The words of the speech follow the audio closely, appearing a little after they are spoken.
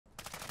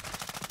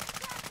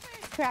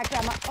cracked.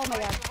 Oh my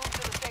god.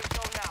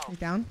 He's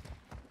down.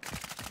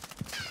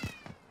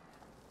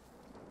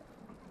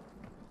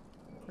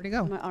 Where'd he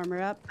go? My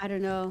armor up. I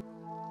don't know.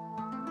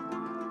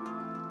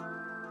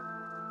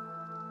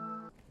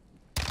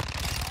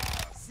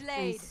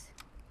 Slayed. Nice.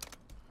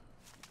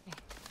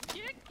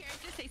 Your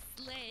character say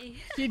slay.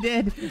 She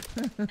did.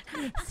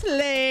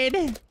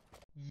 Slayed.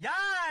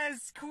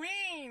 Yes,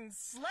 queen,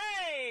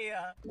 slay.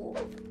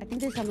 I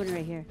think there's someone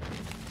right here.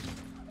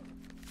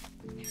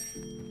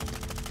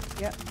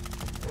 Yep.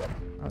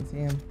 I don't see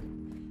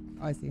him.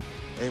 Oh, I see.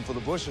 Aim for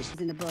the bushes.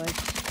 He's in the bush.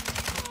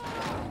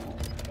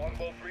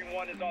 Longbow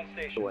 3-1 is on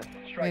station.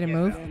 Way to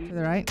move to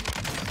the right.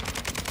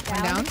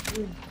 One down.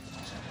 5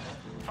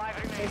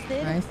 remaining.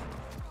 Fisted. Nice.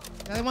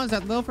 The other one's a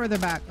little further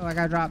back. Oh, that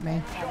guy dropped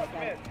me. Shot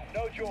missed.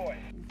 No joy.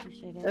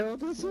 Appreciate it.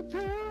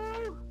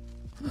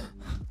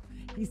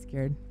 He's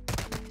scared.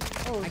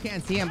 Oh, I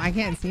can't see him. I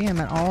can't see him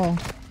at all.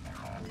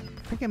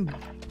 Freaking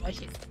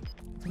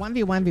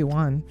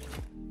 1v1v1.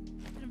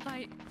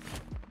 Fight.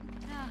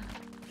 Ah,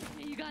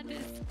 you got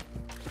this.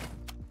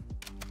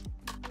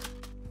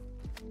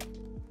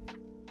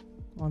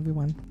 1v1.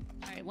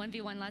 All right,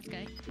 1v1, last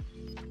guy.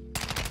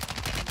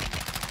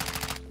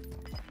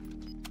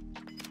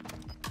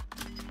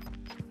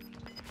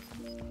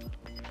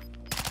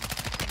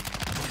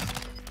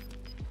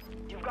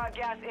 You've got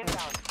gas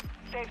inbound.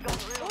 Safe zone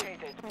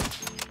relocated.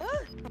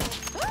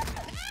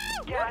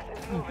 Gas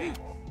is moving.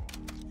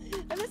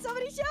 I missed so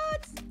many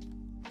shots.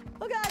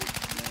 Oh god.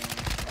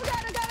 Oh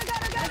god. Oh god. Oh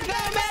god. Oh god. Let's go,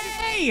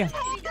 May! You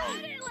got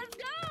it, let's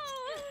go!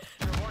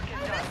 Your work is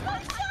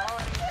done. All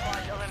enemy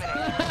squads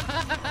eliminated.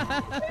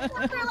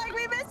 I feel like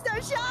we missed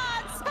our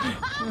shots.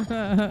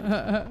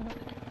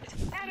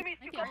 Enemy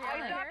super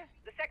eyes up.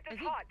 The sector's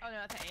hot. Oh no,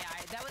 that's AI.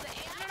 That was an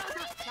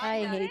AI.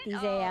 I hate these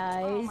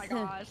AIs. Oh my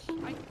gosh. I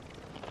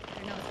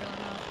know it's real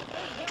enough.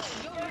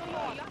 Yo,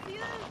 y'all see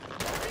this?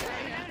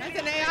 That's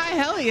an AI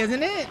heli,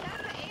 isn't it?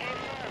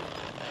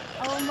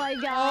 Oh my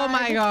god. Oh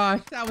my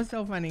gosh. That was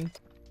so funny.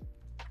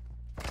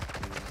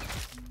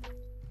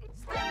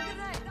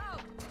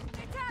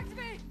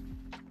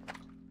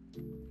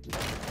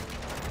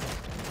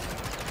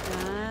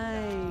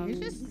 Nice. He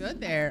just stood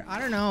there. I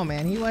don't know,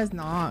 man. He was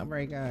not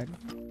very good.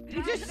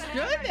 He just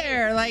stood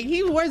there. Like,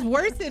 he was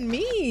worse than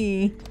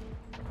me.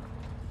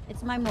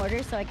 It's my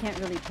mortar, so I can't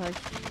really push.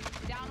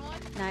 Down one.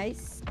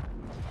 Nice.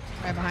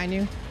 Right behind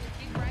you.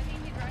 He's driving.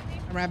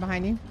 I'm right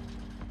behind you.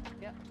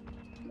 Yep.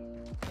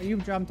 Oh, you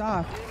jumped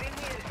off.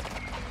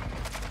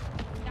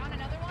 Down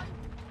another one.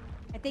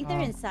 I think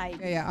they're inside.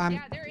 Yeah,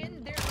 Yeah, they're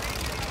in. They're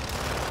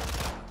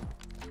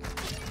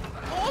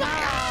Oh my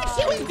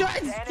gosh!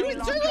 She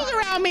was circling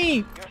around me!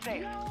 You're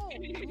safe. No,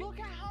 look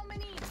at how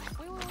many.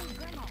 Wait,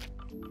 Grandma.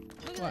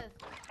 Look What? at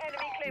this.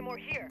 Enemy claymore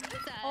here.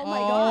 Oh my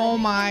god. Oh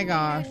my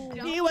gosh.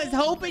 He was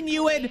hoping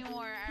you would.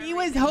 He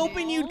was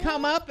hoping you'd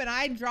come up, and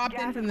I dropped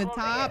in from the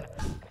top.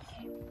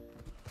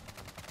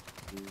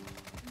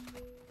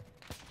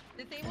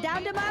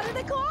 Downed him out of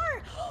the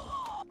car.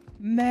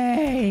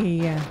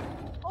 May.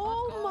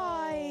 Oh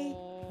my.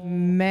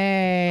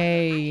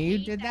 May. You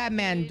did that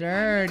man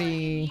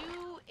dirty.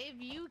 If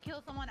you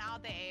kill someone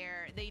out the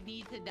air, they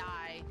need to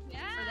die. Yeah.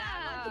 For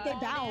that But they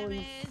bounce.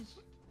 damage.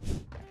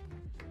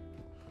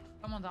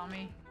 Someone's on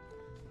me.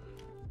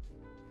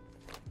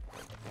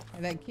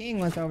 And that king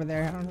was over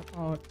there. I don't know.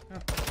 Oh.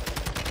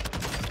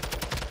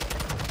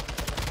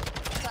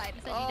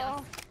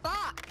 Oh,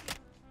 fuck!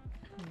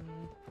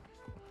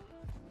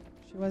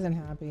 She wasn't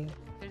happy.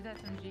 There's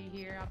SMG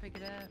here. I'll pick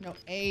it up. No,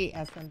 a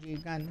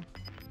SMG gun.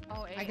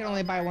 Oh, I can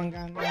only buy one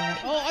gun.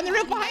 Oh, on the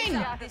roof behind!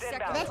 Gas is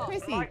inbound. That's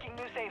Chrissy. Marking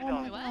new safe Oh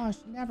zone. my gosh,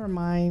 never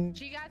mind.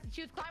 She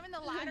was climbing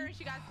the ladder and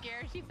she got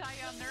scared. She saw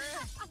you on the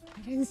roof. I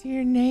didn't see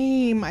your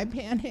name. I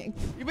panicked.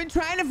 You've been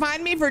trying to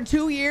find me for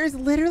 2 years.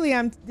 Literally,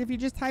 if you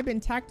just type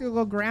in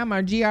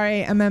Tacticalgramma,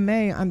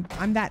 Gramma,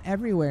 I'm that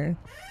everywhere.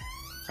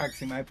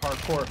 Practicing my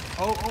parkour.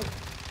 Oh.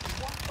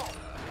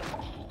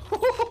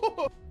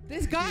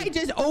 This guy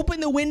just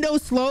opened the window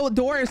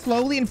door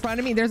slowly in front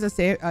of me. There's a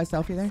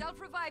selfie there.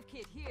 Self-revive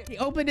kit here. He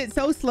opened it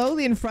so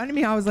slowly in front of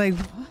me. I was like,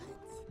 what?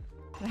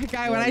 That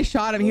guy, when I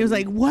shot him, he was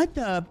like, what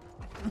the?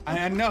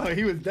 I know,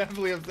 he was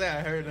definitely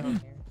upset. I heard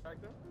him.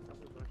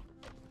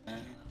 I'm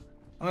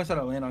gonna try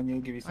to land on you,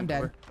 give you some I'm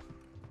dead.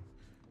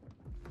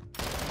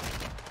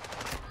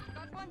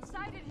 Got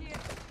one-sided here.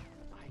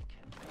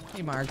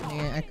 He marked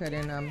me. I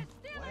couldn't,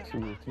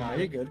 Nah,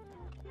 you're good.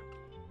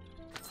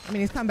 I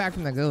mean, he's come back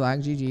from the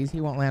gulag. GG's. He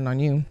won't land on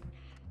you.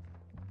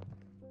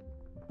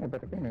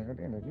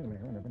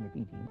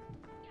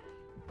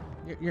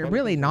 You're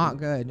really not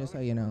good, just so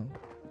you know.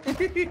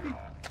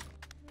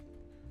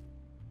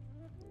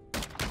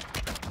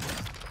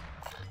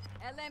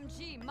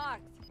 LMG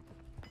marked.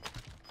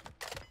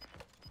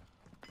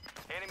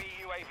 Enemy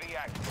UAV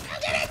active. How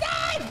can I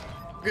die?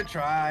 Good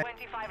try.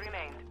 25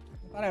 remain.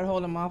 I thought I'd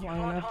hold him off long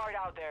Fought enough hard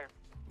out there.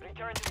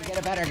 Return to to get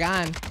a better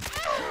gun.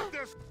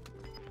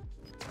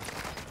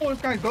 Oh,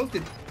 this guy's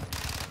ghosted.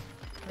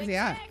 Where's he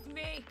at?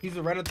 He's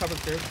right on top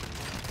of the stairs.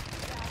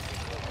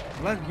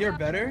 Unless you're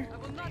better. I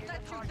will not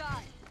let you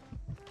die.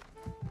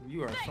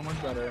 You are so much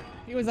better.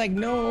 He was like,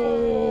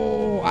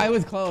 no. I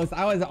was close.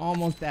 I was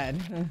almost dead.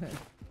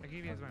 I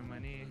gave you guys my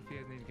money if you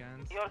guys need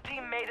guns. Your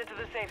team made it to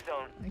the safe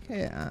zone.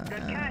 Okay, I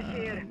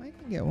can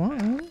get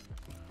one.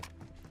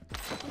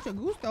 Mucho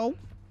gusto.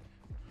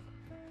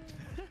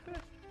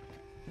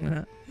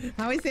 I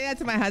always say that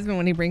to my husband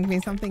when he brings me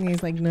something.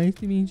 He's like, nice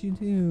to meet you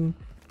too.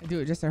 I do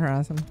it just to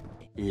harass him.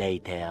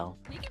 Later.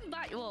 You can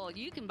buy, well,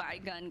 you can buy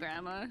a gun,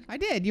 Grandma. I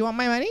did. You want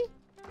my money?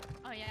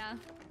 Oh, yeah.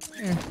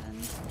 Here.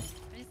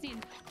 I just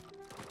need...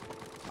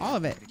 All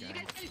of it. Did you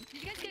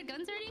guys get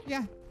guns already?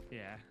 Yeah.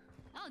 Yeah.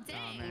 Oh,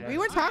 dang. man. We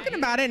were talking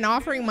about it and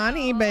offering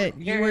money, but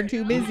you were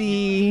too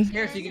busy.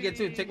 Here, so you can get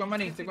two. Take my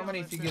money. Take my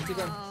money. So you can get two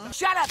guns.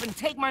 Shut up and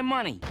take my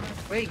money.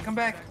 Wait, come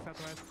back.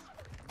 Southwest.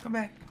 Come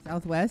back.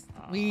 Southwest.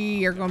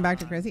 We are going back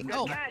to Chrissy.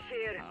 Oh.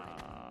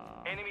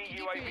 Enemy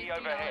UAV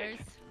overhead.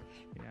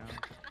 Yeah.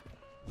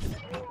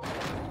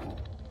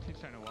 He's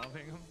trying to wall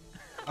bang him.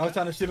 I was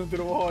trying to shoot him through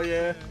the wall,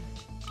 yeah.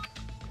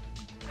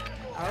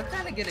 I was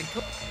trying to get it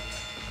cooked.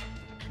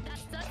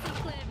 That's the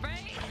clip,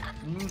 right?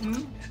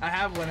 Mm-hmm. I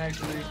have one,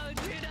 actually. Oh,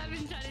 dude, I've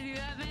been trying to do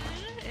that, man.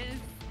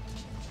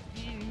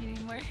 You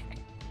need more.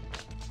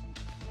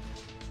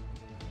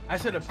 I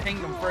should have pinged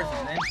him first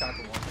and then shot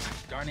the one.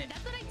 Darn it.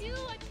 That's what I do.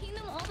 I ping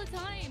them all the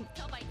time.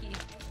 Tell Mikey.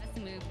 That's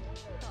the move.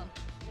 Come on.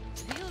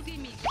 He'll give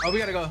me. Oh, we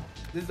gotta go.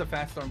 This is a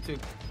fast storm, too.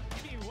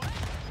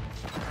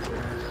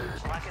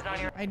 Black is on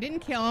your... I didn't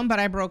kill him, but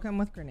I broke him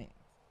with grenades.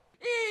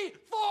 E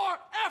for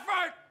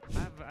effort.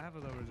 I have a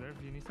low reserve.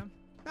 Do you need some?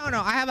 No,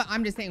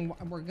 I'm just saying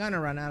we're gonna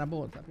run out of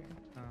bullets up here.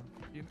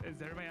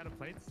 Is everybody out of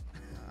plates?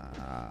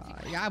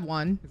 Yeah, I have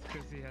one. It's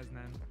because he has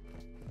none.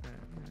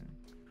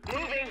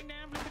 Moving.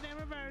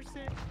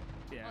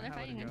 Yeah. Oh, they're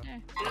fighting right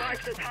there.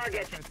 Mark the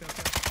target.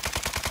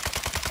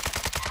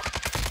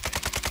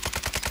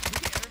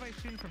 Everybody's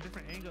shooting from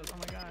different angles. Oh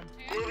my god.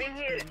 Moving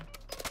here.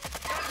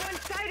 Got one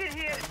sighted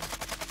here.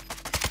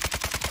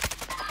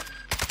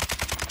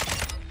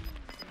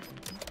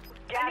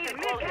 Gas is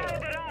closing.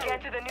 Get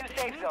to the new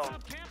safe zone.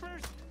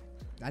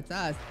 That's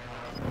us.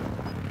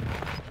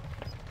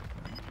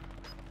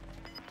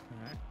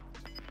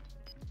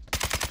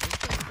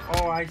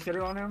 Oh, I shit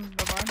it on him.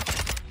 Never mind.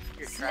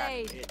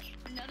 Slade.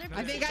 Another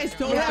I think I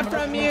stole that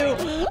from you.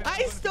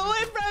 I stole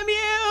it from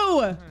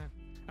you.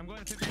 I'm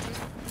going to 50.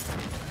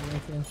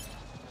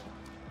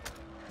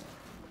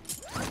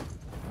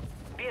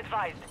 Be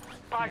advised.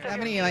 Part Have of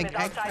your any team like is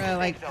outside extra the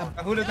like? safe zone.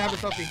 Who doesn't have a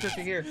selfie?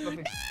 Chrissy, here.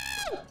 Selfie.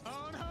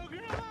 Oh no,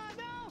 Grandma,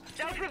 no!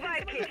 Don't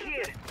revive kit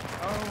here.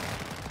 Oh.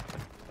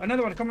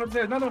 Another one. Come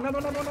upstairs. No.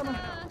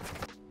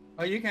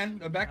 Oh, you can.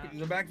 The back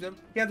zip.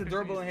 He has a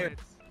durable in here.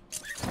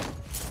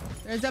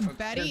 There's a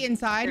Betty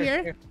inside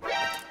here.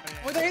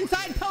 Oh, they're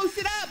inside.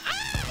 Posted up.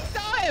 Ah, I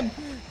saw him.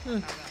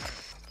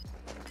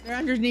 They're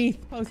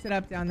underneath. Posted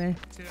up down there.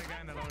 See that guy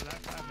in the lower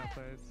left? I have no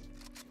plates.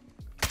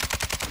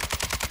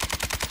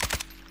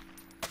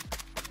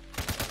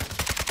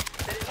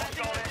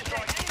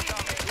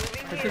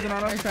 Precision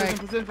on us. Nice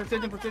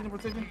Precision.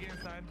 Get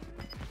inside.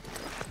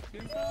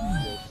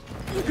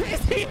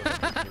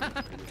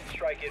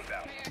 Strike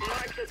inbound.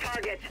 Mark the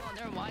target. Oh,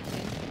 they're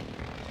watching.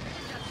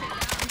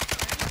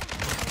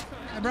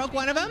 I broke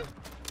one of them.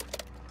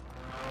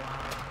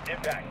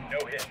 Impact. No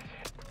hits.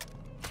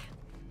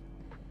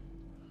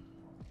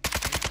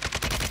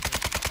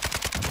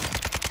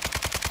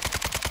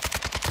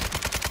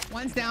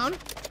 One's down.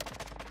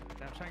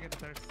 Yeah, I'm trying to get the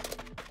stairs.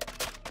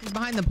 He's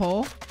behind the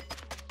pole.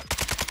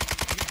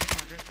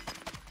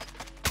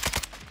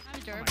 I'm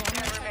durable.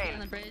 I'm on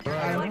the bridge.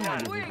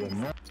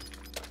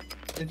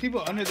 There's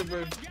people under the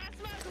bridge.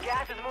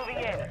 Gas is moving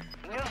in.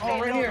 New Oh,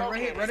 safe right zone here,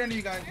 located. right under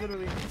you guys,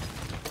 literally.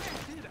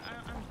 Dude,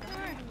 I'm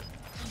dying.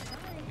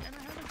 And I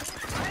have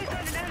Eyes on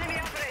an enemy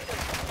operator.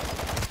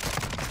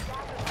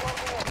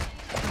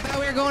 I thought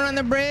we were going on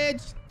the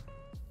bridge.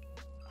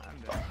 I'm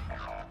dead.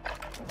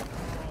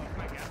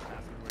 My gas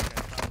mask would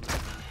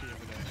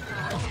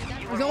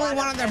work. There's only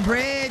one on the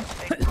bridge.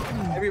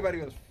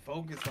 Everybody was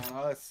focused on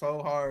us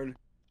so hard.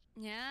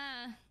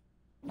 Yeah.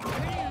 We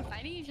weren't even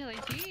fighting each other.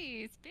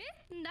 Jeez. Bit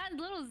in that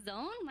little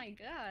zone? My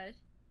gosh.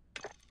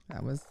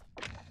 That was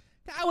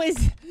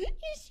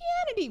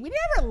insanity. We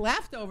never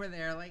left over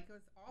there. Like it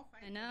was all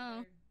fighting. I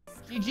know.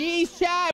 GG's chat.